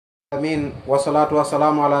Amin wa salatu wa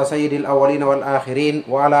salamu ala sayyidil awwalin wal akhirin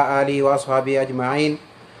wa ala alihi wa ashabihi ajma'in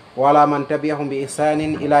wa ala man tabi'ahum bi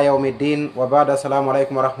ihsanin ila yawmiddin wa ba'da. Assalamu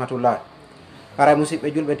alaikum wa rahmatullah. Ara musibbe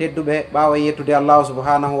julbe tedduɓe ɓawa yettude Allah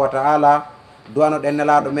subhanahu wa ta'ala duwano den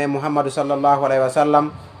nelaɗo men Muhammadu sallallahu alaihi wa sallam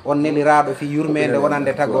on neliraɗo fi yurmede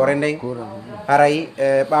wonande tagore nden. Haray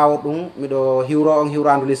ɓawo ɗum miɗo hiwro on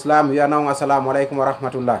hiwrandul islam wiyana on assalamu alaikum wa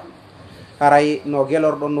rahmatullah. Haray no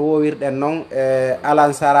gelorɗon no wowirɗen noon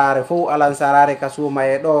alansarare fof alansarare ka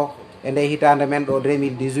suumaye ɗo e nde hitande men ɗo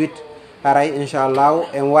 2018. haray inchallahu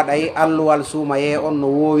en waɗay alluwal suumaye on no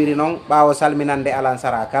wowiri noon ɓawo salminande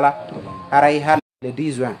alansara kala. haray hande le 10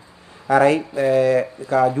 juin haray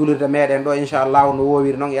ka julirde meɗen ɗo inchallahu no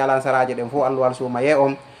wowiri noon e alansaraje ɗen fof alluwal suumaye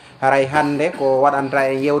on. haray hande ko waɗanta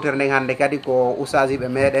en yewtere nden hande kadi ko ustasiɓe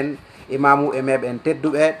meɗen imamuɓe meɓen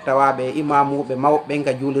tedduɓe tawaɓe imamuɓe mawɓen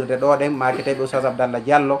ka julirde ɗo ɗen maketeɓe Oustaz Abdallah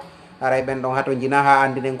Diallo. haray ɓen ɗon hato jina ha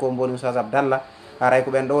andinen ko boni Oustaz Abdallah. haray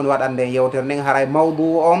ko ɓen ɗo woni waɗande en yewtere nden. haray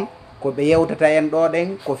mawdu on ko ɓe yewtata en ɗo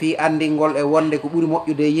ɗen ko fi andingol e wonde ko ɓuuri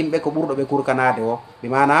moƴƴude yimɓe ko ɓurɗo ɓe kurkanade o bi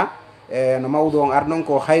mana no mawdu on ar noon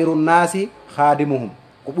ko hayrun nasi khadimuhum,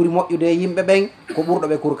 ko ɓuuri moƴƴude yimɓe ɓen ko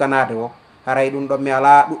ɓurɗo ɓe kurkanade o. haray ɗum ɗon mi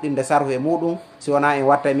ala ɗuɗɗinde sarhu e muɗum si wona en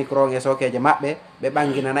watta micro e sokeje maɓɓe ɓe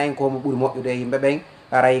ɓanginana en komo ɓuuri moƴƴude yimɓe ɓen.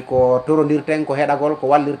 haray ko torodirten ko heɗagol ko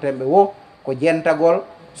wallirten ɓe wo ko jentagol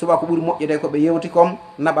suɓa ko ɓuuri moƴƴude koɓe yewti kom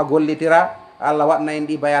naɓa gollitira. Allah waɗna en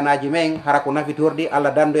ɗi bayanaji men hara ko nafitorɗi.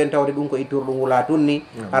 Allah dandu en tawde ɗum ko itturɗum wula tunni.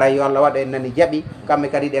 haray yo Allah waɗa en nani jaaɓi kamɓe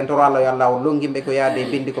kadi ɗen toro Allah yo Allah o longimɓe ko yaade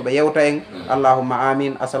bindi koɓe yewta en. Allahumma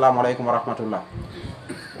amin. Assalamu aleykum wa rahmatullah.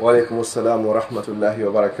 وعليكم السلام ورحمة الله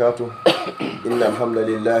وبركاته. إن الحمد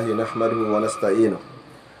لله نحمده ونستعينه.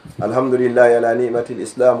 الحمد لله على نعمة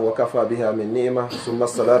الإسلام وكفى بها من نعمة، ثم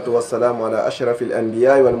الصلاة والسلام على أشرف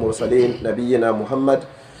الأنبياء والمرسلين نبينا محمد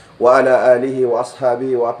وعلى آله وأصحابه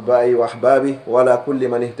وأتباعه وأحبابه وعلى كل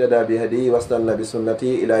من اهتدى بهديه واستنى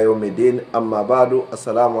بسنته إلى يوم الدين. أما بعد،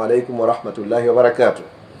 السلام عليكم ورحمة الله وبركاته.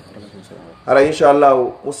 ara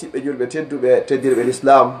inchallahu musidɓe julɓe tedduɓe teddirɓe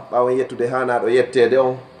l'islam ɓawa yettude hanaɗo yettede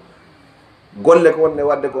on golle ko wonde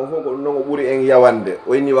wadde kon fof ko ɗum noon o ɓuuri en yawande.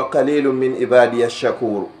 o inni wa qalilum min ibadiya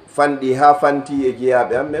shakour, fanɗi ha fanti e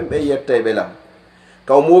jeeyaɓe am men ɓe yettayɓe lam.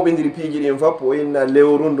 kaw moɓidiri piiji ɗin fof o inna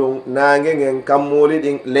lewru ndun nangue ngen kammoli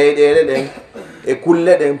ɗin leyɗele ɗen e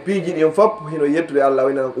kulle ɗen piiji ɗin fof hino yettude Allah. o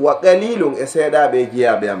inna wa qalilum e seeɗaɓe e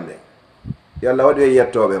jeeyaɓe am ɓen. yo Allah waɗi e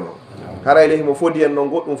yettoɓe mo. haray lehi mo fodi en noon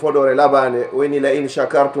goɗɗum fodore labane o inni la in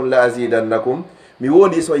shakartum la azidannakum. mi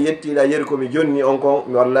woodi so yettila yeri komi jonni on kon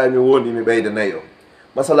mi wallahi mi woodi mi ɓeydanayi o.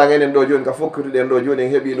 masala enen ɗo joni ka fokkituɗen ɗo joni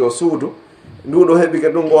en heeɓi ɗo suudu nduɗo heeɓi ke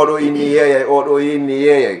ɗum oɗo inni yeeyay oɗo inni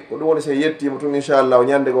yeeyay ko ɗum woni so yettima tun inchallahu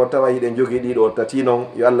ñande ko tawa hiɗen jogui ɗiɗo tati noon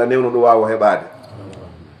yo Allah newnu ɗum wawa heɓade.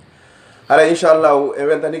 hara inchallahu e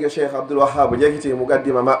weltanike cheikh Abdoul Wahhab jakiti mo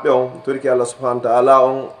gaddima maɓɓe on torki Allah subhanahu wa ta'ala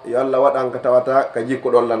on yo Allah waɗan ka tawata ka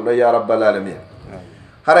jikko ɗollan ɗo ya rabbal alamin.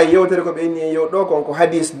 haray yewtere ko ɓe inni en yew ɗo kon ko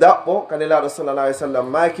hadis daɓɓo ka nelaɗo sallallah alih w sallam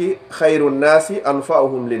maki hayru nnasi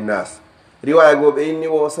anfa'uhum linnas. riwaya goo ɓe inni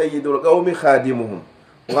o sayyidul qawmi khadimuhum,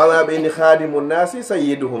 gama ɓe inni khadimu nnasi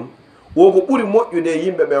sayyiduhum. wo ko ɓuuri moƴƴude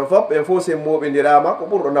yimɓe ɓen fof ɓen fof sen moɓidirama ko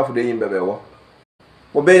ɓurɗo nafude yimɓe ɓe wo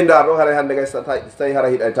ko ɓeydar ɗo haray hande kay so tawi hara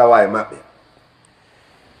hiɗa tawa e maɓɓe.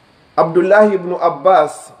 Abdoullahi ibnu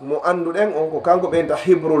Abbas mo anduɗen on ko kanko ɓeynta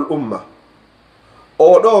hibrul umma.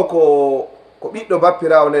 oɗo ko ɓiɗɗo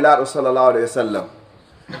bappirawo nelaɗo sallallahu alayhi wa sallam.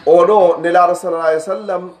 oɗo nelaɗo sallallahu alayhi wa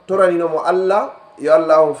sallam toraninomo Allah yo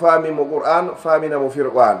Allah on faamimo qur'an faaminamo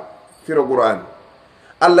firo qur'an.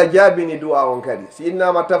 Allah jaabini du'a on kadi si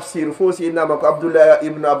innama tafsir fo si innama ko Abdoullahi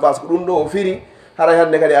ibnu Abbas ko ɗum ɗo o firi haray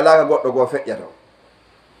hande kadi alaka goɗɗo goo feƴƴata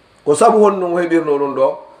ko sabu honɗum o heɓirno ɗum ɗo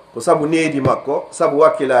ko sabu needi makko sabu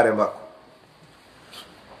wakkilare makko.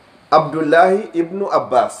 Abdoullahi ibnu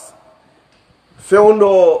Abbas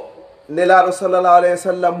fewndo nelaɗo sallallahu alayhi wa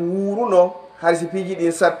sallam wuruno hay si piiji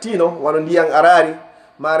ɗin sattino wano ndiyan arari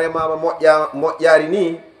mare mama moƴƴari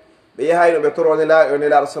ni ɓe yahayno ɓe toro nelaɗo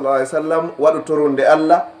sallallahu alayhi wa sallam waɗu torunde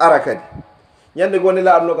Allah ara kadi ñande go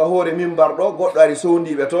nelaɗo no ka hoore mimbar ɗo goɗɗo ari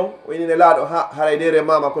sowndiɓe toon o ini nelaɗo haray dere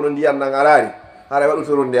mama kono ndiyan nan arari haray waɗu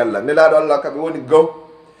torunde Allah. nelaɗo Allah kaɓe woni gow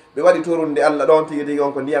ɓe waɗi torunde Allah ɗon tigi tigi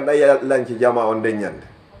on ko ndiyan ɗan lanci jama on nden ñande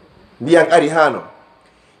ndiyan ari hano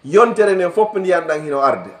yontere nden fopp ndiyan ɗan hino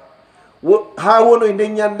arde ha wonoy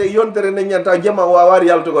nden ñande yontere nden ñande taw jama o wawari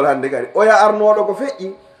yaltugol hande kadi oya arnoɗo ko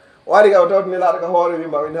feƴƴi o ari ka o tawti nelaɗo ka hoore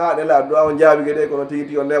wima in ha nelaɗo ɗo awon jaabige ɗe kono tigi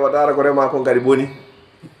tigi on newatara ko rema kon kadi boni.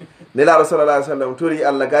 nelaɗo sallallah alih w sallam tori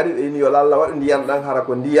Allah kadi ɓe ini yo Allah waɗu ndiyan ɗan hara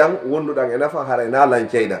ko ndiyan wonduɗan e nafa hara na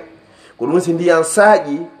lanceyɗan ko ɗum si ndiyan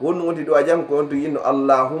saaƴi wonɗum wonti ɗo a jam ko wonti inno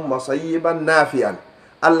allahumma sayyiban nafi'an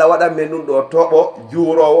Allah waɗan men ɗum ɗo toɓo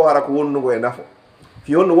juurowo hara ko wonnugo e nafo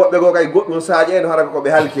fi honno woɓɓe goo kay goɗɗum saaƴi en hara ko ɓe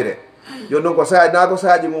halkire joni noon ko saaƴi na ko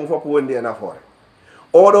saaƴi mum fof wondi e nafoore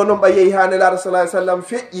oɗo noon ɓa yeehi ha nelaɗo sallah sallam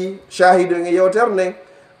feƴƴi shahidu en e yewtere nden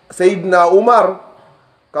seydina oumar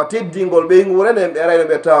ka teddingol ɓeygurenen ɓe arayno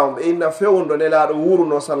ɓe tawon ɓe inna fewndo nelaɗo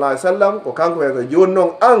wuruno sallah sallam ko kanko e ko joni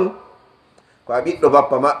noon an ko a ɓiɗɗo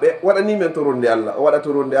bappa maɓɓe waɗani men torunde Allah o waɗa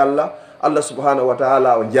torunde Allah Allah subhanahu wa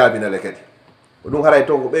taala o jaabinale kadi ko ɗum haray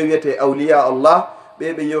toon ko ɓe wiyete awliya Allah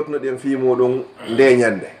ɓe ɓe yewtunoɗen fi muɗum nde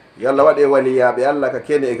ñande yo Allah waɗe waliyaɓe Allah ka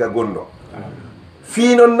kene e ka gondo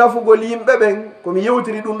fi noon nafugol yimɓe ɓen komi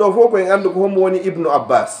yewtiri ɗum ɗo fof koyen andu ko hommo woni ibnu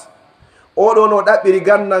abbas oɗo no ɗaɓɓiri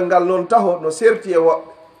gandal ngal noon taho no serti e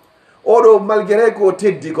woɓɓe oɗo malgré ko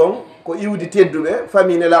teddi kon ko iwdi tedduɓe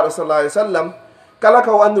famille nelaɗo sallah alih w sallam kala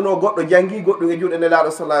ka o anduno goɗɗo janggi goɗɗum e juuɗe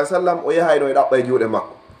nelaɗo sallah alih w sallam o yahayno e ɗaɓɓa e juuɗe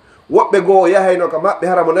makko woɓɓe goo o yahayno ka maɓɓe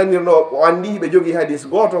hara mo nannirno o andi ɓe jogui hadis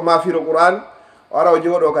goto ma firo qouran o ara o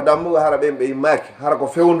jooɗo ka dammuga hara ɓen ɓe immaki hara ko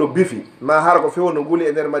fewndo bifi ma hara ko fewndo guuli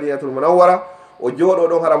e nder madinatul munawwara o jooɗo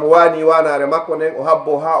ɗon hara mo wani wanare makko nden o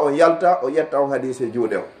habbo ha o yalta o ƴetta on hadis e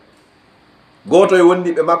juuɗe o goto e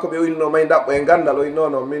wondiɓe makko ɓe winno may ɗaɓɓo e gandal o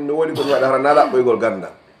innono min no woni komi waɗa hara na ɗaɓɓoygol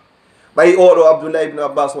gandal ɓayi oɗo abdoullah ibnu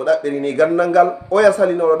abbas o ɗaɓɓirini gandal ngal oya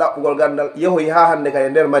salinoɗo ɗaɓɓugol gandal yehoyi ha hande kay e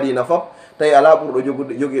nder madina fof tawi ala ɓurɗo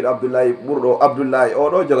joguiɗo abdoullahi ɓurɗo abdoullahi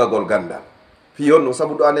oɗo jogagol gandal fi on ɗum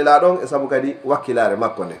saabu ɗo anela ɗon e saabu kadi wakkilare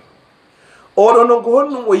makko nden oɗo noon ko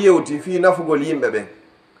honɗum o yewti fi nafugol yimɓe ɓen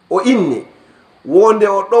o inni wonde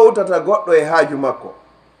o ɗowtata goɗɗo e haaju makko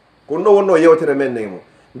ko ɗum ɗo wonno yewtere men nden mum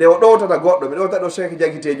nde o ɗowtata goɗɗo mi ɗowta ɗo cheikh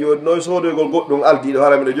jaguiteji o no sodoygol goɗɗum aldiɗo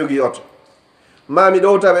hara miɗo jogui oto ma mi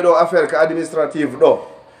ɗowtaɓe ɗo affaire ka administrative ɗo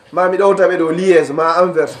ma mi ɗowtaɓe ɗo liaise ma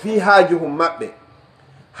envers fi haaju hum maɓɓe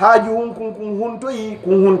haaju hum kun huntoyi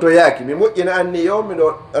kun huntoyaki mi moƴƴina anni yo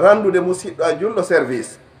miɗo randude musidɗo a julɗo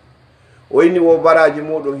service o inni wo baraji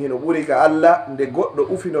muɗum hino ɓuuri ka Allah nde goɗɗo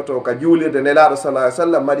ufinoto ka juulirde nelaɗo sallah alih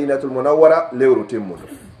sallam madinatul munawwara lewru timmuɗo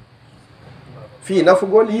fi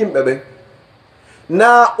nafugol yimɓe ɓe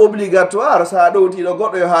na obligatoire sa ɗowtiɗo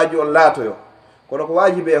goɗɗo yo haaju on laatoyo kono ko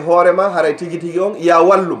wajibe hoorema haray tigi tigi on ya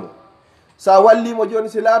wallumo sa wallimo joni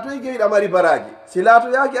si laatoyi geyiɗa mari baraji si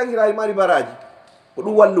laatoyaki angirayi mari baraji ko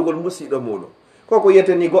ɗum wallugol musiɗɗo muɗum koko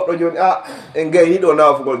yiyeteni goɗɗo joni a en gayniɗo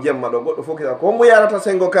nafugol jemma ɗo goɗɗo fof kisa ko mo yarata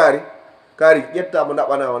sengo kaari ƴettamo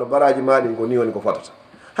ɗaɓanama no baraji maɗin ko ni woni ko fotata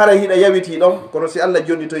haray hiɗa yawiti ɗon kono si Allah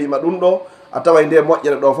jonnitoyima ɗum ɗo a tawa nde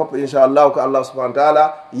moƴƴere ɗo fof inchallahu ko Allah subahana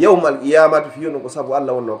taala yawmal qiyamati fiyu ɗum ko saabu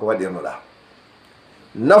Allah wonno ko waɗirnoɗa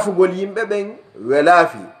nafugol yimɓe ɓen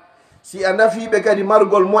welaafi si a nafiɓe kadi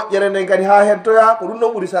margol moƴƴere nden kadi ha hettoya ko ɗum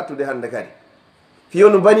ɗon ɓuuri sattude hande kadi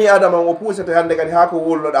fiyonu bani adama o puusete hande kadi ha ko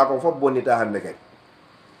wulnoɗa kon fof bonnita hande kadi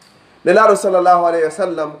nelaɗo sallllahu alayhi wa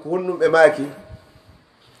sallam ko honɗumɓe maaki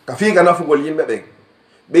ka fiika nafugol yimɓe ɓen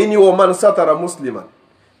ɓeyni wo man satara musliman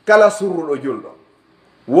kala surruɗo julɗo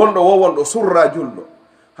wonɗo wo wonɗo surra julɗo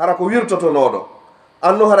hara ko wirtotonoɗo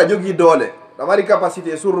anno hara jogui doole ɗa mari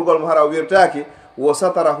capacité surrugol mo hara o wirtaki wo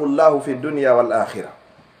satarahu llahu fi dunia wal akhira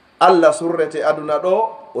Allah surrete aduna ɗo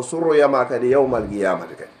o surroyama kadi yawmal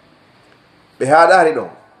qiyamati kadi ɓe haɗari ɗon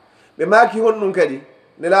ɓe maaki honɗum kadi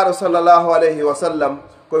nelaɗo sallllahu alayhi wa sallam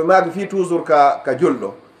koɓe maaki fi toujours ka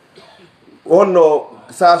julɗo wonno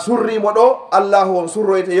sa surrimo ɗo allahu on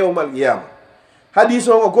surroyte yawmal qiyama hadis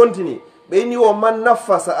on o continue ɓe inni o man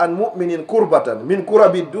naffasa an muminin kurbatan min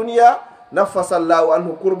kurabi dunia naffasa llahu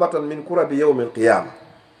anhu kurbatan min kurabi yawmi lqiyama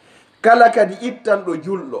kala kadi ittanɗo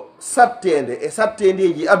julɗo sattede e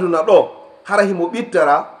sattedeji aduna ɗo hara himo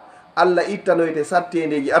ɓittara Allah ittanoyte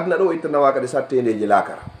sattedeji aduna ɗo ittanawa kadi sattedeji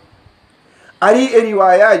lakara ari e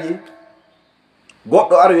riwayaji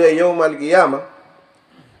goɗɗo aroye yawmal qiyama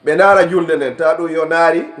ɓe ndaara julde nden ta ɗum yo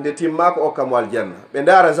naari nde timma ko okkamo aljanna ɓe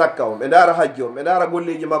ndaara zakka on ɓe ndaara hajji on ɓe ndaara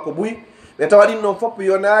golleji makko buy ɓe tawa ɗin noon fopp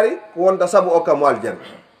yo naari ko wonta saabu okkamo aljanna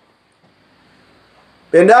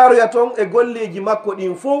ɓe ndaaroya toon e golleji makko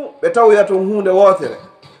ɗin fof ɓe tawoya toon hunde wootere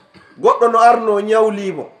goɗɗo no arno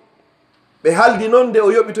ñawlimo ɓe haldi noon nde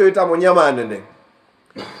o yoɓitoytamo ñamande nden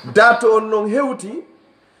dato on noon hewti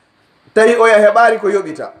tawi oya heɓaari ko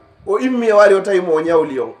yoɓita o immi o wari o tawi mo o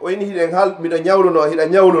ñawli on o ini hiɗen miɗo ñawluno hiɗa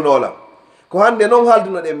ñawlunolam ko hande noon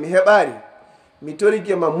halduno ɗen mi heɓaari mi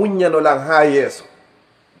torikema muññanolan ha yeeso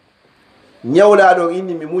ñawlaɗon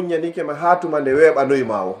inni mi muññanikema ha tuma nde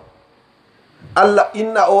weeɓanoyma o Allah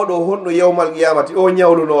inna oɗo honɗo yawmal qiyamati o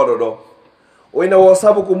ñawlunoɗo ɗo o ina wo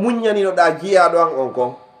saabu ko muññaninoɗa jiyaɗo an on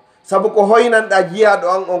kon saabu ko hoynanɗa jiyaɗo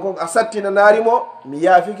an on kon a sattinanarimo mi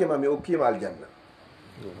yaafikema mi okkima aljanna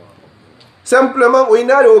simplement o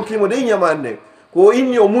inaari o okkimo dey ñamande ko o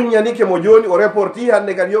inni o muññanike mo joni o reporti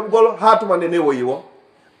hande kadi yoɓgol ha tuma nde newoyi wo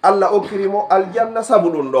Allah okkirimo aljanna sabu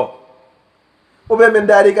ɗum ɗo o ɓe men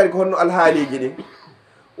daari kadi ko honno alhaaliji ɗin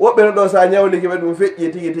woɓɓe no ɗo sa ñawliki ɓe ɗum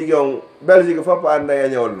feƴƴi tigi tigi on belgique fof anda e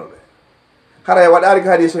ñawlnoɓe hara e waɗari ko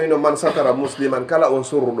hadis onino man satara musliman kala on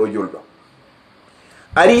surruɗo julɗo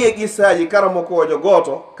ari e qissaji karamokojo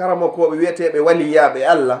gooto karamokoɓe wiyeteɓe waliyaɓe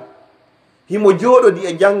Allah himo jooɗodi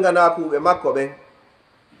e jannganakuɓe makko ɓen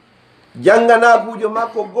jannganakujo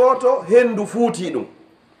makko gooto hendu fuuti ɗum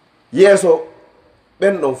yeeso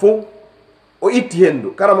ɓen ɗon fof o itti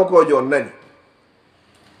hendu karamokojo on nani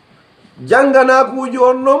jannganakujo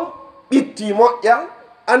on noon ɓitti moƴƴa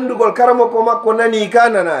andugol karamoko makko nani ka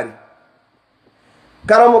nanari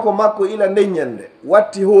karamoko makko ila ndeññande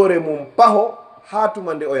watti hoore mum paho ha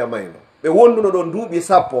tuma nde oya mayno ɓe wonduno ɗon duuɓi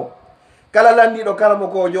 10 kala landiɗo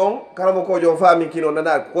karamokojo on faaminkino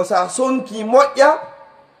nanari ko sa sonki moƴƴa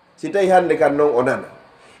si tawi hande kan noon o nana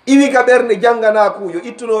iwi ka ɓernde jannganakujo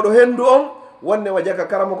ittunoɗo hendu on wonne wa jaka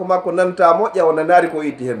karamoko makko nanta moƴƴa o nanari ko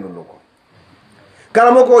itti hendu ndu ko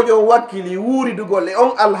karamokojo on wakkili wuuridugol e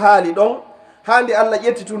on alhaali ɗon hande Allah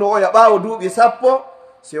ƴettituno oya ɓaawo duuɓi 10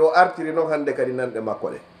 si o artiri noon hande kadi nanɗe makko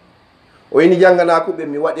ɗe o yini jannganakuɓe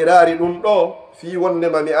mi waɗirari ɗum ɗo fi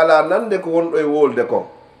wondema mi ala nande ko wonɗo e wolde kon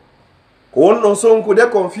ko wonɗon sonkude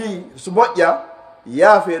kon fi moƴƴa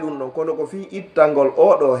yaafe ɗum ɗon kono ko fi ittangol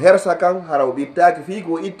oɗo hersa kan hara o ɓittaki fi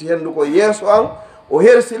ko itti hendu ko yeeso an o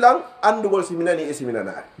hersilan andugol simi nani e simi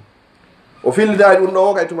nanari o fillidari ɗum ɗo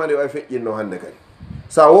o kay tumande o e feƴƴinno hande kadi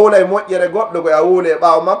sa wowla e moƴƴere goɗɗo koye a wowle e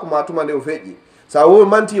ɓaawo makko ma tumande o feƴƴi sa wowi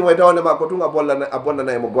mantimo e tawde makko tun a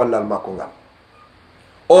bonnana emo gollal makko ngal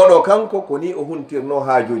oɗo kanko ko ni o huntirno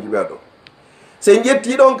haajuji ɓeɗo se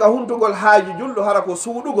jetti ɗon ka huntugol haaju julɗo hara ko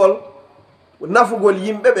suuɗugol nafugol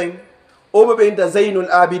yimɓe ɓen oɓe ɓeynta zeynul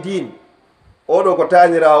abidin oɗo ko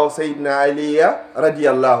tañirawo seydina aliya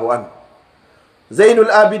radiallahu anhu zeynul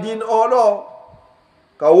abidin oɗo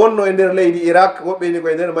ka wonno e nder leydi irak woɓɓeni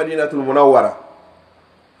koye nder madinatul munawwara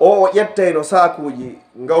o ƴettayno sakuji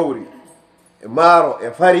gawri e maaro e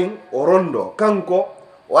farin o rondo kanko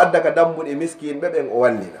o adda ka dambuɗe miskinɓe ɓen o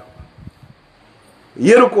wallina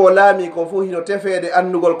yeru ko laami kon fof hino tefede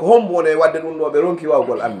andugol ko hombo wona e wadde ɗum ɗo ɓe ronki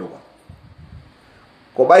wawgol andugol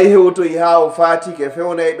ko ɓay hewtoyi ha o fatike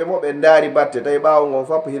fewnayɓe mo ɓe daari batte tawi ɓawo gon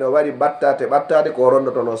fappo hino wari battade ko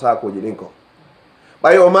rondotono sakuji ɗin ko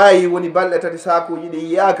ɓay o maayi woni balɗe 3 sakuji ɗi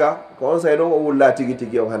yiyaka ko on say noon o wulla tigi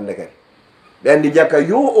tigi on hande kadi ɓe andi jakka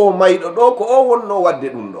yo o mayɗo ɗo ko o wonno wadde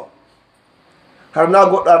ɗum ɗo har na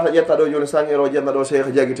goɗɗo arta ƴetta ɗo joni 100 € jenna ɗo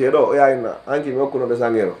cheikh jaguite ɗo o yayna hanki mi hokkunoɓe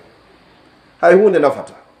 100 €. hay hunde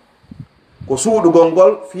nafata ko suuɗugol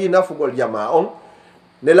ngol fi nafugol jama on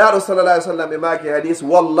ne laaɗo sallallah alih w sallam e maaki hadis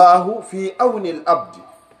wallahu fi awni l abdi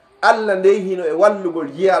allah nde hino e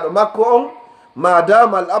wallugol jiyaɗo makko on ma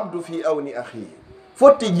dama al abdu fi awni ahihi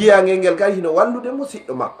fotti jiyangel ngel kadi hino wallude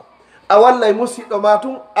musidɗo makko a walla e musidɗo ma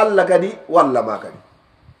tun allah kadi walla ma kadi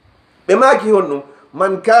ɓe maaki hon ɗum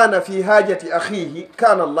man kana fi hajati ahihi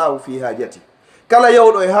kana allahu fi hajati kala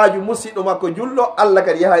yawɗo e haaju musidɗo makko julɗo allah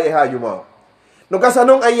kadi yaha e haaju ma o no gasa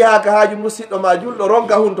noon a yahaka haaju musidɗo ma julɗo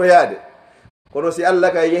ronka huntoyade kono si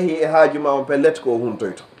allah ka yehi e haaju ma on pellet ko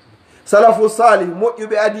huntoyto salafu salih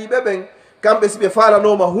moƴƴuɓe adiɓe ɓen kamɓe si ɓe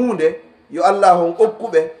falanoma hunde yo allah hon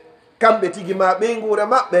okkuɓe kamɓe tigi ma ɓeygure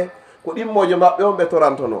maɓɓe ko ɗimmojo maɓɓe on ɓe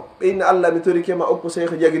torantono ɓeyna allah mi torikema okku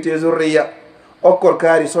cheikh jaguite zurriya okkor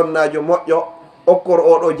kaari sonnajo moƴƴo okkor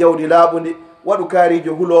oɗo jawdi laaɓudi waɗu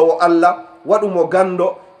kaarijo hulowo allah waɗumo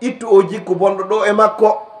gando ittu o jikku bonɗo ɗo e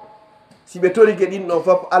makko si ɓe torike ɗin ɗon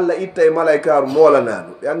fof allah itta e malaikaru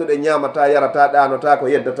molanadu ɓe anduɗe ñamata yarata ɗanota ko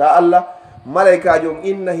yeddata allah malaikajo on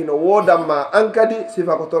inna hino wodanma an kadi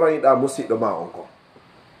sifa ko toraniɗa musidɗo ma on ko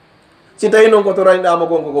si tawi noon ko toraniɗama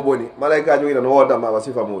gonko ko boni malaikajo ina no wodanma wa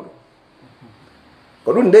sifa muɗum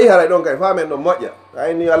ko ɗum dey haray ɗon kay famen ɗon moƴƴa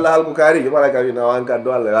ayni allah halku kaarijo malaikajo ina wan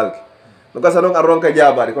kaddo allah halki no gasa noon a ronka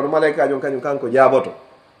jabade kono malaikajo on kañum kanko jaboto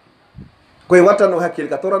koye wattanno hakkille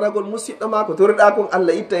ka toranagol musidɗo ma ko toriɗa kon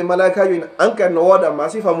allah itta e malaikajo ina ankadi no wodanma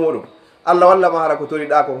sifa muɗum allah wallama hara ko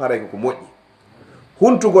toriɗa kon haray koko moƴƴi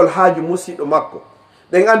huntugol haaju musidɗo makko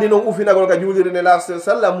ɗen andi noon ufinagol ka juulirde ne laa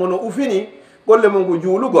sallam mono ufini golle mum ko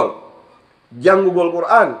juulugol janngugol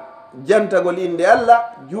qur'an jantagol inde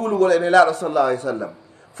allah juulugol ene laaɗo sallallahu alih w sallam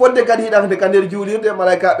fodde kadi hiɗande ka nder juulirde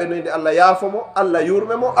malaikaɓe no inde allah yaafomo allah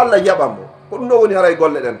yurme mo allah jaɓanmo ko ɗum ɗo woni haray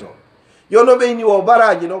golle ɗen to yono ɓeyni o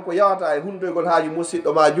baraji noon ko yawata e huntoygol haaju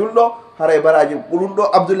musidɗo ma julɗo haray baraji ɗum ɗo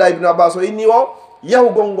abdoullah ibne abbas o inni o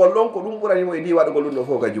yahugol ngol ɗon ko ɗum ɓuranimo e ndi waɗugol ɗum ɗo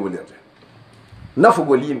fof ka juulirde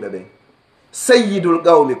nafugol yimɓe ɓen sayyidul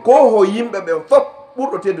qawmi ko ho yimɓe ɓen fof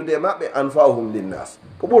ɓurɗo teddude maɓɓe anfa'uhum linnas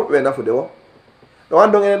ko ɓurɓe ɓe nafude o ɗo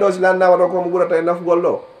andon enen ɗo si lannama ɗo komo ɓurata e nafugol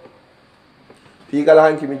ɗo fi kala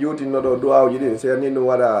hanki mi juutinno ɗo duwawji ɗin se ni ɗum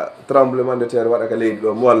waɗa tremblement de terre waɗa ka leydi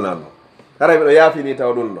ɗo mi walnanno hara miɗo yaafini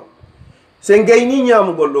taw ɗum ɗo sen gayni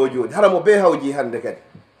ñamugol ɗo jooɗi hara mo be hawji hande kadi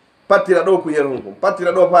pattira ɗo kuyel hum kum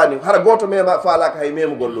pattira ɗo paani hara goto mema falaka hay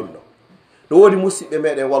memugol ɗum ɗo ɗo woodi musidɓe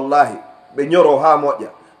meɗen wallahi ɓe ñoro ha moƴƴa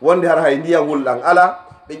wonde hara hay ndiyam wulɗan ala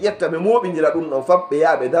ɓe ƴetta ɓe moɓidira ɗum ɗon fop ɓe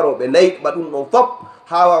yaha ɓe daro ɓe layɗɓa ɗum ɗon fop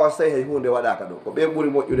ha wawa so tawi hay hunde waɗaka ɗo ko ɓe ɓuuri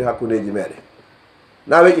moƴƴude hakkudeji meɗen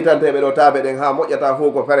na weƴƴitanteɓe ɗo taaɓe ɗen ha moƴƴata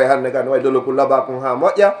fof ko fere hande kan way dolo ko laba kon ha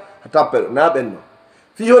moƴƴa tappe ɗo na ɓenno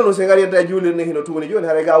fi hon ɗum se gari yetta e juulirde hino tuuni joni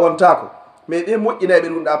haɗa ga wontako mais ɓe moƴƴinayɓe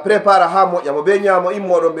ɗum ɗa prépare ha moƴƴa mo ɓe ñaamo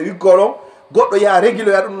immoɗon ɓe wikko ɗon goɗɗo yaha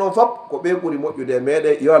réguloya ɗum ɗon fop ko ɓe ɓuuri moƴƴude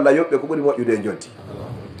meɗe yo Allah yoɓɓe ko ɓuuri moƴƴude joddi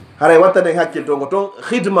haray wattaden hakkil to ko toon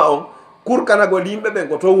hidma on kurkanagol yimɓe ɓen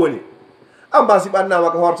ko toon woni amma si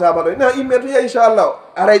ɓannama ko hortama ɗo na yimɓe to yiya inchallah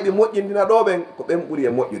aray ɓe moƴƴindina ɗo ɓen ko ɓen ɓuuri e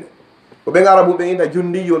moƴƴude ko ɓen arabu ɓen inta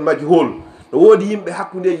jundiyun majhul no woodi yimɓe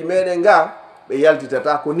hakkudeji meɗen ga ɓe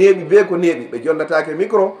yaltitata ko neeɓi be ko neeɓi ɓe jonnatake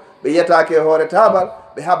micro ɓe yetake hoore tabal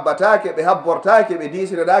ɓe habbatake ɓe habbortake ɓe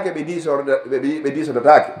disinodake ɓe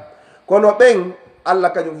disodotake kono ɓen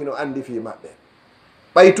Allah kañum hino andi fi maɓɓe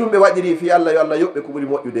ɓay tumɓe waɗiri fi Allah yo Allah yoɓɓe ko ɓuuri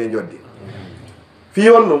moƴƴude e joddi fi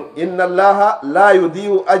on ɗum inna allaha la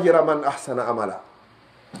yudiu ajra man ahsana amala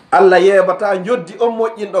Allah yeɓata joddi on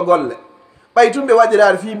moƴƴinɗo golle ɓay tumɓe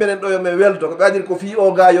waɗirare fi menen ɗo yo men welto ko ɓe waɗiri ko fi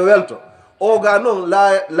o ga yo welto o ga noon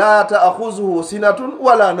la ta'khuzuhu sinatun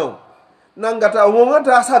wala nawm nangata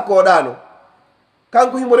wongata sakkoɗano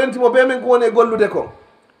kanko himo rentimo be men ko woni e gollude ko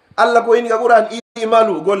Allah ko yiniga ɓuran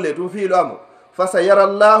imalu golle tum fiilo amo fa sayara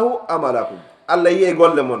llahu amalakum Allah yiye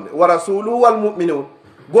golle mon wa rasuluhu wal mu'minun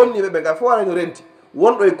gonniɓe ɓe ga fo warano renti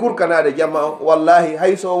wonɗo e kurkanade jamma o wallahi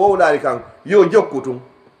hayso wowɗari kanko yo jokku tum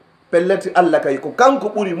pelleti Allah kay ko kanko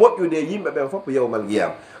ɓuuri moƴƴude e yimɓe ɓen fof yawmal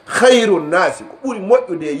qiyama hayru nnasi ko ɓuuri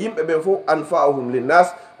moƴƴude e yimɓe ɓen fof anfa'uhum linnas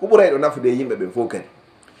ko ɓurayɗo nafude e yimɓe ɓen fof kadi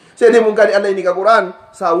seydi mum kadi Allah yini ka Qur'an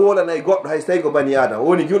sa wolanayi goɗɗo hay so tawi ko bani adama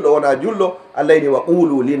woni julɗo wona julɗo Allah yini wa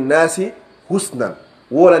qulu linnasi husnan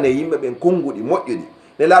wolane yimɓe ɓen konguɗi moƴƴuɗi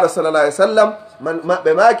nelaɗo sallallah alih w sallam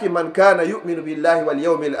ɓe maki man kana yuminu billahi wal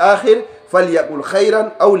yawmi l akhir falyaqul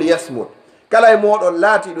hayran aw liyasmut kala e moɗon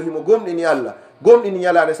laatiɗo himo gomɗini Allah gomɗini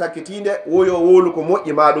ñalade sakkitinde woyo wolu ko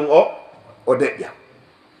moƴƴi ma ɗum o deƴƴa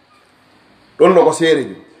ɗon no ko seeri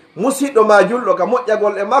ɗum musidɗo ma julɗo ka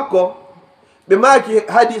moƴƴagol e makko ɓe maki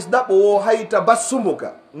hadis daɓɓo wo hayta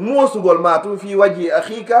bassumuka mosugol ma tum fi waji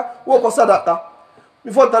akhika wo ko sadaqa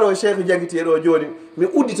mi fottaɗo cheikh jagiteɗo joni mi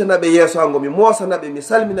udditanaɓe yeeso ango mi mosanaɓe mi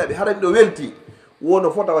salminaɓe hara miɗo welti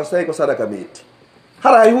wono fota wa so tawi ko sadaka mi yetti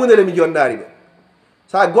hara hay hundele mi jonnari ɓe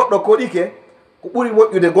sa goɗɗo koɗike ko ɓuuri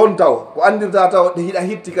moƴƴude gontawo ko andirta taw hiɗa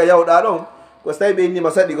hitti ka yawɗa ɗon ko so tawi ɓe innima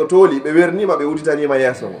saɗi ko tooli ɓe wernima ɓe udditanima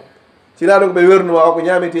yeeso mo sina ɗum ko ɓe wernuma o ko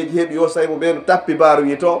ñameteji heeɓi yo so tawi mo ɓeno tappi baaru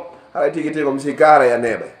wi to hara tigi tigi ko misi kaara ya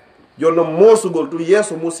neeɓay joni noon mosugol tum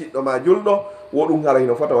yeeso musidɗo ma julɗo wo ɗum hara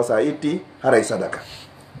hino fota wa sa itti haray sadaka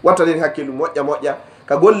wattaden hakkillu moƴƴa moƴƴa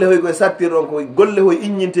ka golle hoy koye sattirɗon ko golle hoye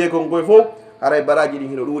inñinte kon koye fof haray baraji ɗin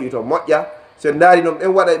hino ɗuuɗi to moƴƴa sen daari noon ɓen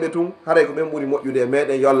waɗay ɓe tum haray ko ɓen ɓuuri moƴƴude e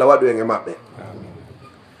meɗen yo Allah waɗu en e maɓɓe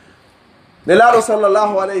nelaɗo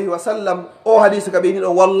sallllahu alayhi wa sallam o hadisa ka ɓeyni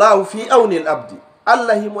ɗon wallahu fi awni l abdi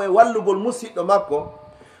Allah himo e wallugol musidɗo makko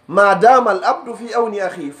ma dama al abdu fi awni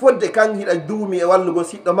ahi fodde kan hiɗa duumi e wallugol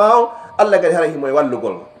siɗɗo ma o Allah kadi hara himo e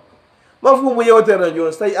wallugol mo ma fu mo yewtere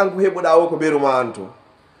joni so tawi an ko heɓuɗa o ko ɓeruma an to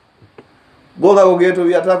gonga ko geeto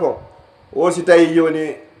wiyata ko o si tawi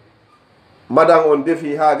joni madan on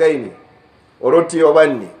defi ha gayni o rotti o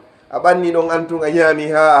ɓanni a ɓanni ɗon an tun a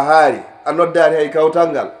ñaami ha a haari a noddari hay kawtal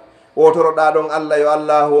ngal wotoroɗa ɗon Allah yo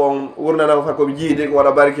allahu on wurnanam fa koɓe jiide ko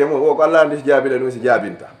waɗa barke mum o ko Allah nde si jaabiɗa ɗum si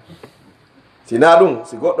jaabinta sina ɗum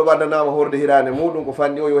si goɗɗo waddanama horde hirande muɗum ko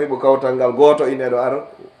fanni o yo heɓo kawtal ngal goto ineɗo ar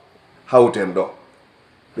hawten ɗo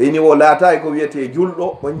ɓeyni o laata ko wiyete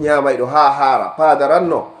julɗo on ñamayɗo ha haara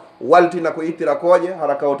padaranno waltina ko ittira kooƴe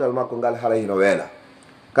hara kawtal makko ngal hara hino weela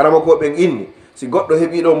karama ko ɓen inni si goɗɗo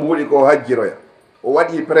heeɓiɗo mbuuɗi ko hajjiroya o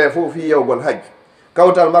waɗi pré fof fi yewgol hajji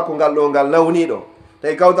kawtal makko ngal ɗo ngal nawniɗo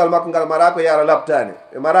tawi kawtal makko ngal mara ko yara labtani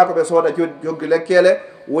ɓe mara ko ɓe sooda joggi lekkele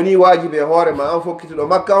woni wajibe e hoore ma an fokkitiɗo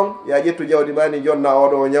makka on ya ƴettu jawdi mani jonna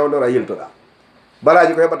oɗo o ñawdora yiltoɗa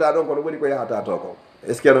baraji ko heɓata ɗon kono ɓuri ko yahata to ko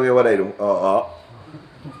est ce que no mi waɗay ɗum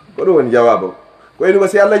ko ɗum woni jawabu ko yiɗugo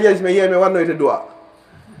si Allah jeeyi simin yeeyi min wannoyte duwa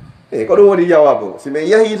ko ɗum woni jawabu simin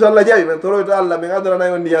yeehi to Allah jaɓi min toroyto Allah min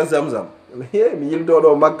adoranayi on ndiyan zamzam mi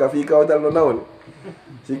yiltoɗo makka fi kawtal no nawni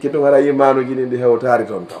sikki tun haɗa yimanuji ɗi ɗi hewtari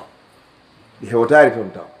toon taw ɗi hewtari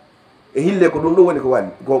toon taw e hille ko ɗum ɗum woni ko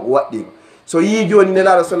waɗɗi ko so yii joni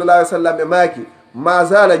nelaɗo sallallah alih w sallam ɓe maaki ma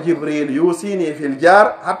zala jibril yusini fil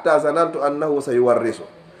jar hatta zanantu annahu sayuwarrisu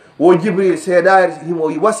wo jibril seedare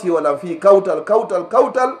himo wasi walam fi kawtal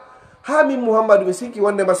ha min muhammadu mi sikki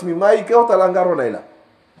wonde mas mi maayi kewtal a ngaronayla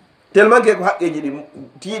tellement ke ko haqqeji ɗi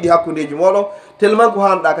tiiɗi hakkudeji moɗon tellement ko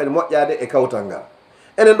hanɗa kadi moƴƴade e kawtal ngal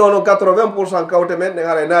enen ɗo noon 80% kawte men ɗen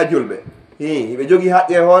haray na julɓe hiɓe jogui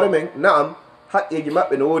haqqe hoore men naam haqqeji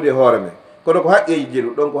maɓɓe no woodi e hoore men kono ko haqqeji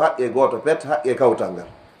jiɗu ɗon ko haqqe goto pet haqqe kawtal ngal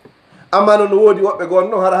amma noon no woodi woɓɓe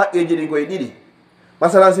gonno hara haqqeji ɗi koye ɗiɗi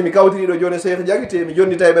masalan si mi kawtiriɗo joni cheikh jagite mi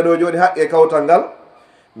jonnita ɓe ɗo joni haqqe kawtal ngal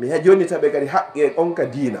mi jonnitaɓe kadi haqqe on ka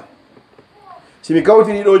diina simi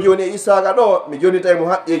kawtiri ɗo joni e issaga ɗo mi jonnitay mo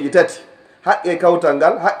haqqeji tati haqqe kawtal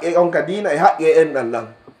ngal haqqe on ka diina e haqqe enɗal nan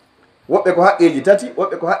woɓɓe ko haqqeji tati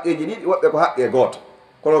woɓɓe ko haqqeji ɗiɗi woɓɓe ko haqqe goto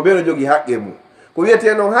kono ɓe no jogui haqqe mum ko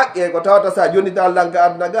wiyete noon haqqe ko tawata sa jonnita lanka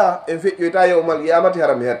aduna ga en feƴƴoyta yewmal qiyamati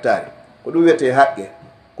hara mi hettari ko ɗum wiyete haqqe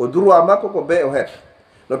ko droit makko ko be o het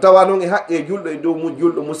no tawa noon e haqqe julɗo e dow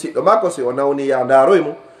julɗo musidɗo makko si o nawni ya daroy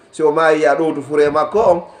mo si o maayi ya ɗowtu fure makko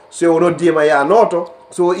on si o noddima ya nooto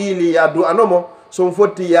so iili ya du'anomo son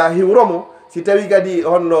fotti ya hiwromo si tawi kadi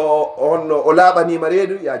honno o laaɓanima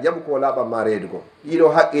reedu ya jaɓu ko laaɓanma reedu ko ɗiɗo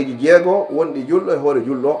haqqeji jeego wonɗi julɗo e hoore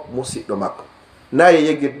julɗo musidɗo makko nayi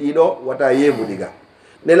yeggir ɗiɗo wata yemuɗi ga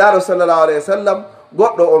nelaaɗo sallllahu alayhi wa sallam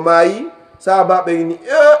goɗɗo o maayi sahabaɓe ni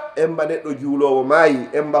emba neɗɗo juulowo maayi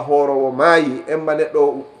emba hoorowo maayi emba neɗɗo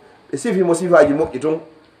ɓe sifimo sifaji moƴƴi tun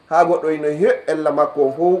ha goɗɗo ino he ella makko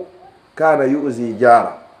on fof kana yusi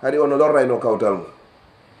jara hari ono lorrayno kawtal mum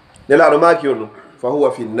nelaaɗo maaki on ɗum fa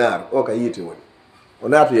huwa finnar o ka yiite woni o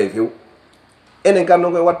naatoye few enen kan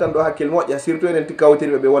noon koye wattan ɗo hakkille moƴƴa surtout enen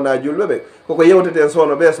kawtirɓe ɓe wona julɓe ɓe koko yewteten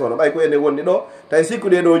sono ɓe sono ɓay ko enen wonni ɗo tawi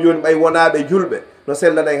sikkuɗe ɗo joni ɓay wonaɓe julɓe no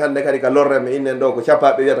sellanayi hannde kadi ka lorreme innen ɗo ko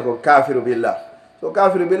capaɓe wiyata ko kafiru billah so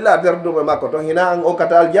kafiru billah terduɓe makko to hina an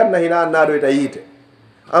okkata aljanna hina an naadoyta yiite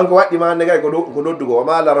an ko waɗɗima hannde kay ko noddugo o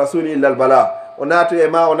mala rasuli illa al bala o naatoye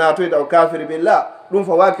ma o naatoyta o kafiru billah ɗum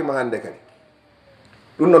fa wakima hannde kadi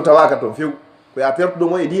ɗum noon tawaka toon few koya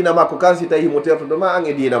tertuɗomo e dina makko kan si tawi mo tertuɗoma an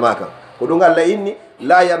e dina ma kan ko ɗum allah inni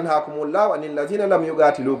la yanhakumullahu anil ladina lam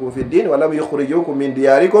yugatilukum fi ddin wa lam yukhrijukum min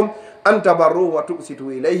diyarikum an tabarruhum wa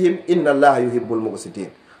tuqsitu ilayhim inna allaha yuhibbul muqsitin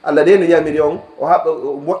allah de no yamiri on o haɓa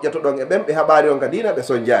moƴƴato ɗon e ɓen ɓe haɓari on ka dina ɓe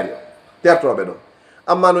sonjari on tertoɓe ɗon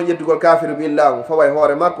amma noon ƴettugol kafiru billah on faway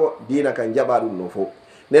hoore makko dina kan jaɓa ɗum ɗon fof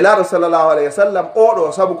nelaaɗo sallllahu alayhi wa sallam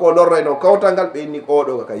oɗo saabu ko lorrayno kawtal ngal ɓe inni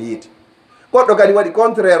oɗo ka yiiti goɗɗo kadi waɗi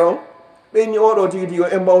contraire on ɓe inni oɗo tigi tigi o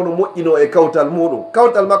emba ono moƴƴino e kawtal muɗum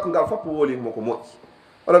kawtal makko ngal fof wolimo ko moƴƴi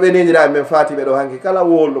ono ɓe neniraɓe men fatiɓe ɗo hanki kala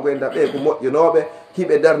wolɗo ko enda ɓe ko moƴƴinoɓe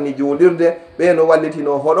hiɓe darni juulirde ɓe no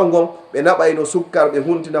wallitino hoɗo ngon ɓe naɓayno sukkar ɓe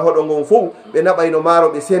huntina hoɗo ngon fof ɓe naɓayno maaro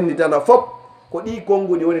ɓe senditana fof ko ɗi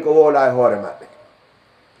konnguɗi woni ko woola e hoore maɓɓe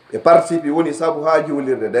ɓe participe woni saabu ha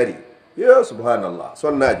juulirde dari yo subhanallah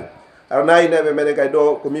sonnaji ara nayinaɓe menen kay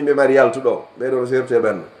ɗo ko min ɓe mari yaltuɗo ɓeɗo no serte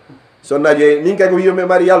ɓenno sonnaji min kay ko wiyoɓe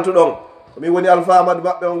mari yaltuɗon komin woni alpha amadou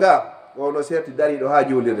maɓɓe o nga ono serti dari ɗo ha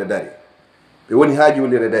juulirde dari ɓe woni ha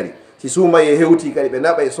juulirde dari si suumay e hewti kadi ɓe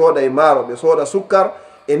naɓa e sooda e maaro ɓe sooda sukkar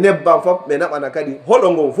e nebban fof ɓe naɓana kadi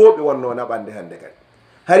hoɗo ngon fof ɓe wonno naɓande hannde kadi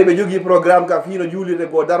hari ɓe jogii programme kam fiino juulirde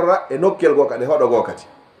goo darra e nokkel goo kadi hoɗo goo kadi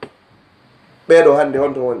ɓeeɗo hannde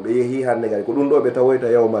honto won ɓe yehi hannde kadi ko ɗum ɗo ɓe tawoyta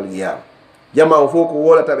yawmal qiyama jama o fof ko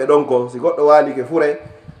wolata ɓe ɗon kon si goɗɗo waalike fure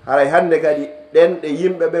haray hannde kadi ɗen ɗe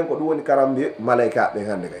yimɓe ɓen ko ɗum woni karambe malayka ɓen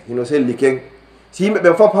hannde kadi hino selli ken si yimɓe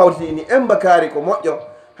ɓen fof hawtini emba kaari ko moƴƴo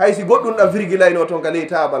hay si goɗɗum ɗam virguilayno toon ka ley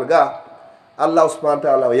tabal ga allahu subahana wa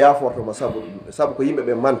taala o yafortoma saabu ko yimɓe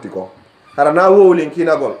ɓen manti ko hara na wowlin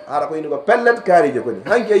kinagol hara ko yiniko pellet kaarije koni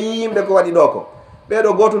hanki yi yimɓe ko waɗi ɗo ko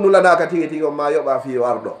ɓeɗo goto nulanaka tigi tigi on ma yoɓa fiyo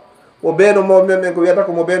arɗo mo beno mo men ko wiyata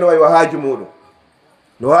ko mo beno wayi o haaju muɗum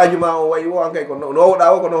no haaju ma o wayi o hankay ko no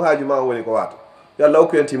wowɗa o ko noon haaju ma o woni ko wata yo allah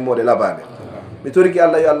hokku en timmode labade mi toriki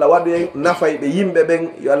allah yo allah waɗu en nafay ɓe yimɓe ɓen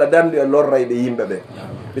yo allah dandu e lorray ɓe yimɓe ɓen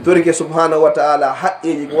mi toriki subhanahu wa taala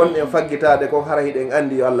haqqeji ko wonɗen faggitade ko hara hiɗen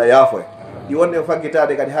andi yo allah yaafoy ɗi wonɗen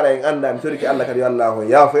faggitade kadi hara en anda mi toriki allah kadi yo allah ho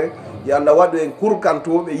yaafoy yo allah waɗu en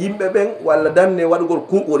kurkantoɓe yimɓe ɓen walla danne waɗugol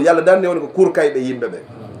kurɓol yo allah danne woni ko kurkayɓe yimɓe ɓen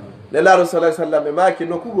nelaɗo salah sallam ɓe maki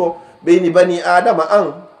nokkugo ɓeyni bani adama an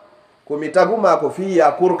komi taguma ko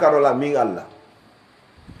fiya kurkanola min allah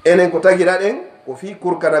enen ko tagira ɗen ko fi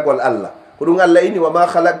kurkanagol allah ko ɗum allah ini wa ma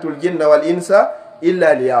halaktul jinna wal insa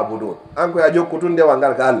illa liyabudun an koye a jokkutunde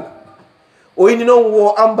ngal ka allah o ini noon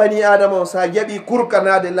wo an bani adama o sa jaɓi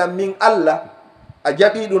kurkanade lam min allah a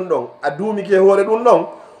jaɓi ɗum ɗon a duumike hoore ɗum ɗon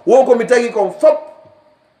wo komi tagi kon fop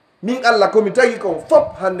min allah komi tagi kon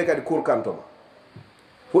fop hande kadi kurkantoma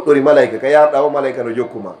fuɗɗori malayka ka yarɗa o malayka no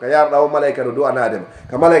jokkuma ka yarɗa o malayka no du'anadema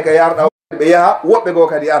ka malayka yarɗa ɓe yaha woɓɓe goo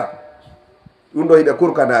kadi ara ɗum ɗo hiɓe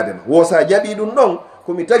kurkanadema wo sa jaɓi ɗum ɗon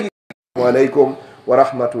komi tagi. Assalamu aleykum wa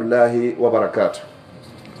rahmatullahi wa barakatuh.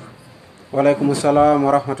 Waleykum salam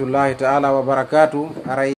wa rahmatullahi taala wa barakatuh.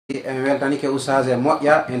 Aray en weltanike oustaz e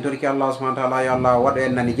moƴƴa en toriki Allah subhanahu wa taala yo Allah waɗo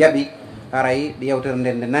en nani jaɓi. Aray ɗi yewtere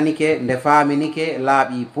nde nde nanike nde faaminike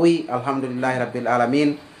laaɓi poyi alhamdulillahi rabbil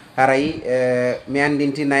alamin. Aray mi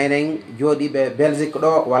andintina enen jooɗiɓe Belgique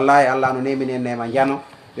ɗo wallahi Allah no nemini en nema jano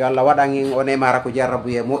yo Allah waɗan en o nema hara ko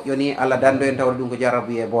jarrabuye moƴƴoni Allah dando en tawde ɗum ko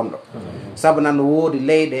jarrabuye bonɗo saabu nan no woodi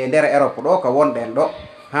leyɗe e nder Europe ɗo ko wonɗen ɗo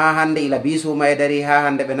ha hande ila bisuma e dari ha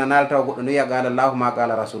hande ɓe nanal taw goɗɗo no wiya qala Allahu ma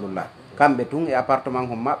qala rasulullah kamɓe tun e appartement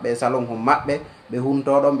hum maɓɓe e salon hum maɓɓe ɓe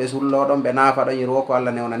huntoɗon ɓe sulloɗon ɓe naafaɗon yiro ko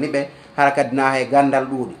Allah newnani ɓe hara kadi na hay gandal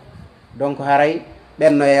ɗuuɗi donc haray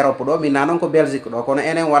ɓenno e Europe ɗo min na noon ko Belgique ɗo kono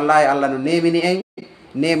enen wallahi Allah no nemini en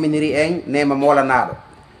neminiri en nema molanaɗo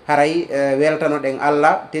haray weltano ɗen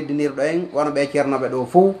Allah teddinirɗo en wono ɓe ceernoɓe ɗo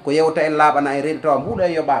fof ko yewta en laaɓana en reeɗi tawa mbuuɗo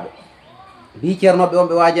en yoɓaɓe mbi ceernoɓe on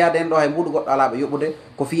ɓe wajade en ɗo hay mbuuɗo goɗɗo alaɓe yoɓude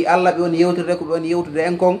ko fi Allah ɓe woni yewtirde ko ɓe woni yewtude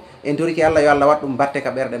en kon en toriki Allah yo Allah wat ɗum batte ka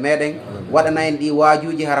ɓerɗe meɗen waɗana en ɗi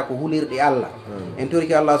waajuji hara ko hulirɗi Allah en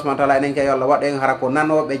toriki Allah subahana taala enen ka yo Allah waɗa en hara ko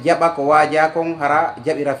nanoɓe jaɓa ko waaja kon hara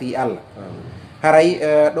jaɓira fi Allah haray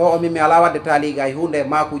ɗo o min mi ala wadde taaliga e hunde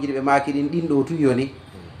makuji ɗi ɓe maki ɗin ɗin ɗo tuyoni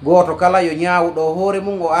goto kala yo ñawuɗo hoore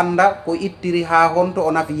mum o anda ko ittiri ha honto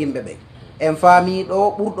o nafi yimɓe ɓen en faami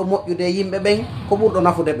ɗo ɓurɗo moƴƴude yimɓe ɓen ko ɓurɗo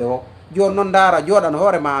nafude ɓe o joni noon daara joɗan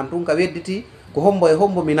hoore ma an tun ka wedditi ko hombo e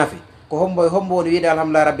hombo mi nafi ko hombo e hombo woni wiide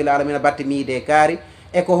alhamdulillah rabbil alamina batte miide kaari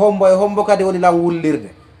e ko hombo e hombo kadi woni lan wullirde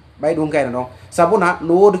ɓay ɗum kayne noon sabuna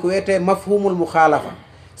no woodi ko wiyete mafhumul mukhalafa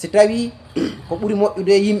si tawi ko ɓuri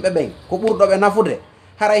moƴƴude yimɓe ɓen ko ɓurɗo ɓe nafude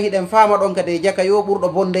haray hiɗen faama ɗon kadi jaka yo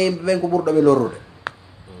ɓurɗo bonde yimɓe ɓen ko ɓurɗo ɓe lorrude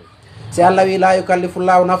si Allah wi la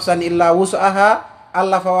yukallifullahu nafsan illa wus'aha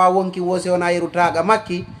Allah fawa wonki wosi wona yeru taga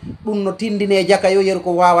makki ɗum no tindine jaka yo yeru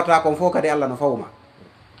ko wawata kon fof kadi Allah no fawma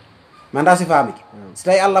manda si famiki si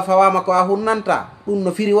tawi Allah fawama ko a hunnanta ɗum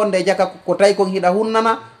no firi wonde jaka ko tawi kon hiɗa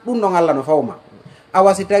hunnana ɗum ɗon Allah no fawma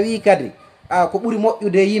awa si tawi kadi ko ɓuri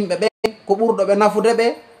moƴƴude yimɓe ɓen ko ɓurɗo ɓe nafude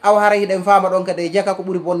ɓe awa hara hiɗen fama ɗon kadi jaka ko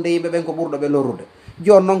ɓuri bonde yimɓe ɓen ko ɓurɗo ɓe lorrude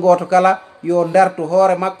joni noon goto kala yo dartu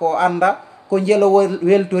hoore makko o anda ko jelo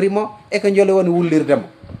weltorimo e ko jelo woni wullirdemo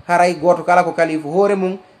haray goto kala ko kalifu hoore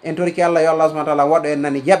mum en toriki Allah yo Allah subahana taala waɗo en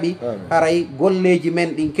nani jaɓi haray golleji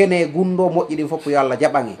men ɗin kene gundo moƴƴi ɗin foppo yo Allah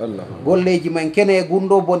jaɓan en golleji men kene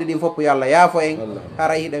gundo bonɗi ɗin foppo yo Allah yaafo en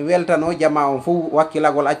haray hiɗen weltano jama on fof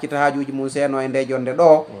wakkilagol accita hajuji mum seeno e nde jonde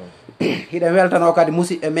ɗo hiɗen weltano kadi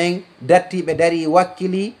musidɓe men dattiɓe dari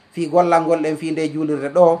wakkili fi gollal ngol ɗen fi nde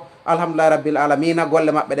juulirde ɗo alhamdulillah rabbil alamina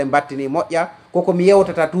golle maɓɓe ɗen battini moƴƴa koko mi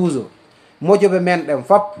yewtata toujours mojoɓe men ɗen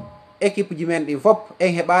fop équipe ji men ɗin fop en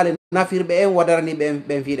heɓali nafirɓe en wadaraniɓe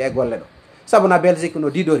ɓen fiiɗe e golle ɗo saabu na Belgique no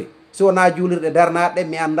didori si wona juulirɗe darnaɗe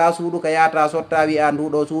mi anda suudu ko yata sotta wiya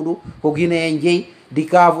nduɗo suudu ko guine en jeeyi di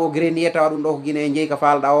kaavu o grenier tawa ɗum ɗo ko guine en jeeyi ko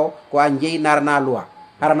falɗa o ko an jeeyi narana loi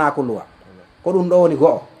harana ko loi ko ɗum ɗo woni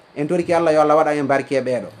go'o en toriki Allah yo Allah waɗa en barke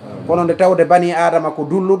ɓeeɗo kono nde tawde bani adama ko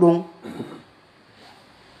dulluɗum